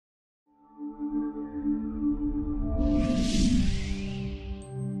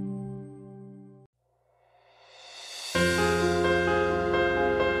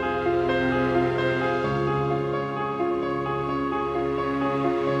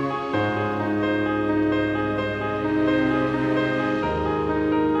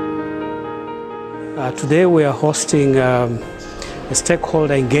Today we are hosting a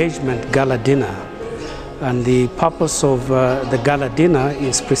stakeholder engagement gala dinner, and the purpose of the gala dinner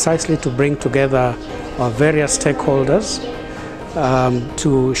is precisely to bring together our various stakeholders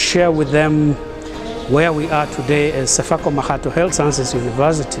to share with them where we are today as Sefako Makgatho Health Sciences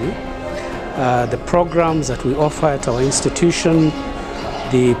University, the programs that we offer at our institution,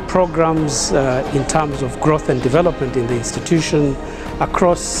 the programs in terms of growth and development in the institution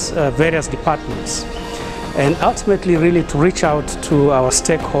across various departments, and ultimately really to reach out to our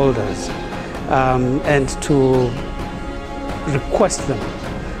stakeholders and to request them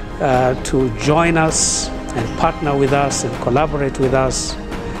to join us and partner with us and collaborate with us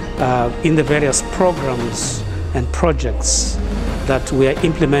in the various programs and projects that we are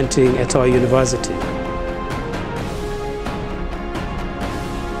implementing at our university.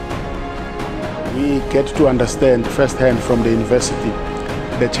 We get to understand firsthand from the university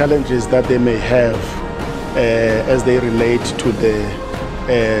the challenges that they may have as they relate to the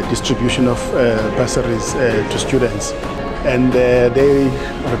distribution of bursaries to students. And they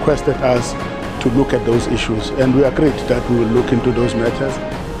requested us to look at those issues, and we agreed that we will look into those matters.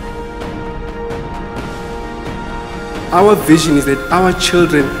 Our vision is that our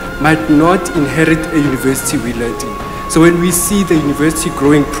children might not inherit a university we learned in. So when we see the university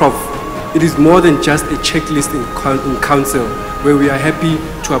growing, Prof, it is more than just a checklist in council where we are happy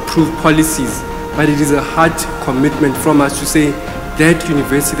to approve policies, but it is a hard commitment from us to say that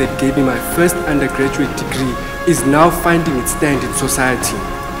university that gave me my first undergraduate degree is now finding its stand in society.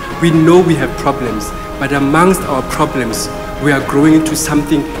 We know we have problems, but amongst our problems, we are growing into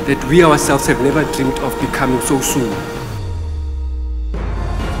something that we ourselves have never dreamed of becoming so soon.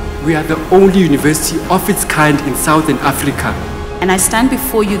 We are the only university of its kind in Southern Africa. And I stand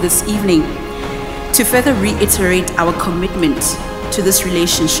before you this evening to further reiterate our commitment to this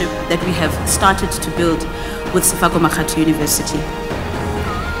relationship that we have started to build with Sefako Makgatho University.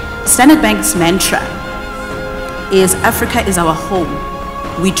 Standard Bank's mantra is Africa is our home,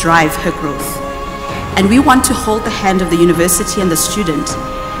 we drive her growth. And we want to hold the hand of the university and the student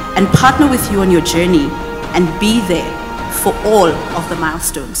and partner with you on your journey and be there for all of the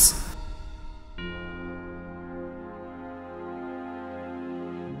milestones.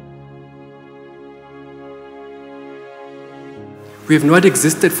 We have not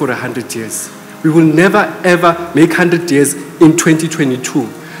existed for 100 years. We will never ever make 100 years in 2022.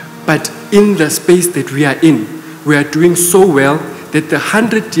 But in the space that we are in, we are doing so well that the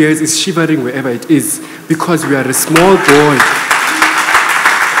 100 years is shivering wherever it is, because we are a small boy.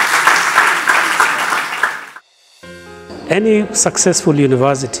 Any successful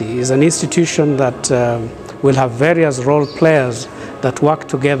university is an institution that will have various role players that work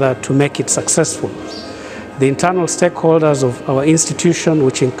together to make it successful. The internal stakeholders of our institution,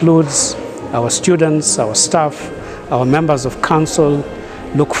 which includes our students, our staff, our members of council,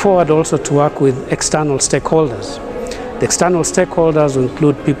 look forward also to work with external stakeholders. The external stakeholders will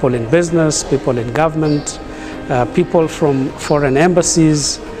include people in business, people in government, people from foreign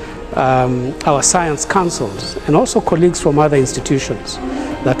embassies, our science councils, and also colleagues from other institutions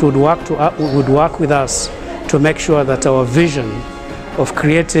that would work with us to make sure that our vision of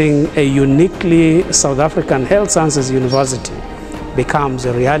creating a uniquely South African health sciences university becomes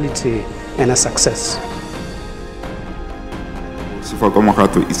a reality and a success. Sefako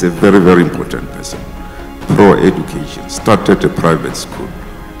Makgatho is a very, very important person. Pro-education, started a private school,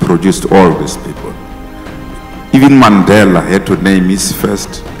 produced all these people. Even Mandela had to name his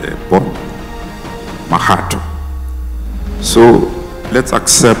first born Makgatho. So let's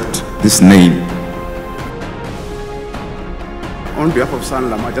accept this name. On behalf of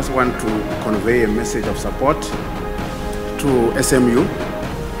Sanlam, I just want to convey a message of support to SMU.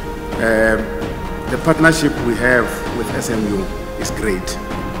 The partnership we have with SMU is great.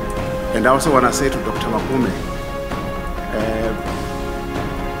 And I also want to say to Dr. Makume,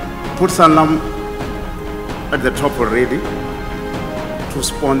 put Sanlam at the top already to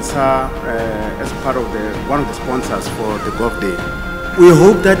sponsor as part of one of the sponsors for the Golf Day. We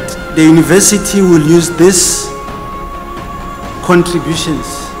hope that the university will use this contributions,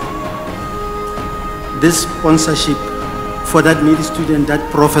 this sponsorship for that needy student that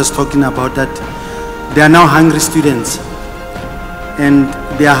Prof is talking about, that they are now hungry students, and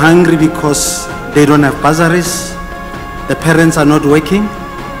they are hungry because they don't have bursaries, the parents are not working,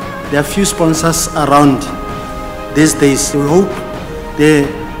 there are few sponsors around these days. We hope the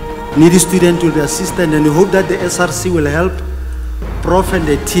needy student will be assisted, and we hope that the SRC will help Prof and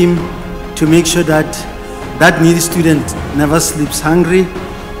the team to make sure that that needy student never sleeps hungry,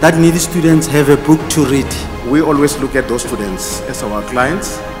 that needy students have a book to read. We always look at those students as our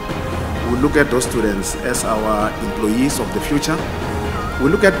clients. we look at those students as our employees of the future. We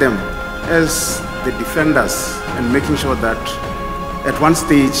look at them as the defenders and making sure that at one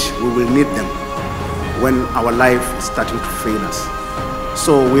stage we will need them when our life is starting to fail us.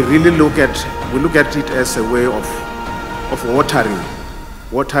 So we really look at it as a way of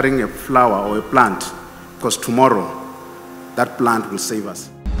watering a flower or a plant, because tomorrow that plant will save us.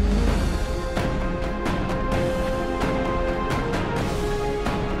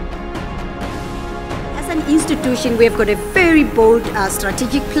 As an institution, we have got a very bold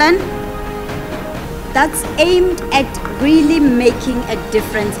strategic plan that's aimed at really making a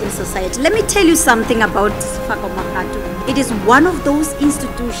difference in society. Let me tell you something about Sefako Makgatho. It is one of those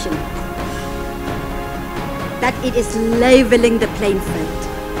institutions that it is leveling the playing field.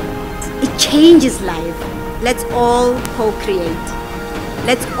 It changes life. Let's all co-create.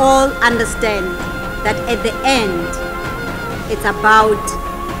 Let's all understand that at the end, it's about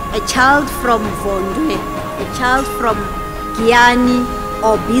a child from Vondwe, a child from Giani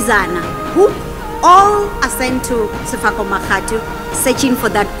or Bizana, who all are sent to Sefako Makgatho searching for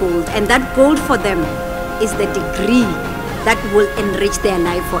that gold. And that gold for them is the degree that will enrich their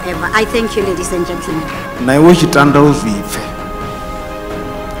life forever. I thank you, ladies and gentlemen.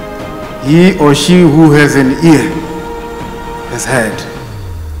 He or she who has an ear has heard.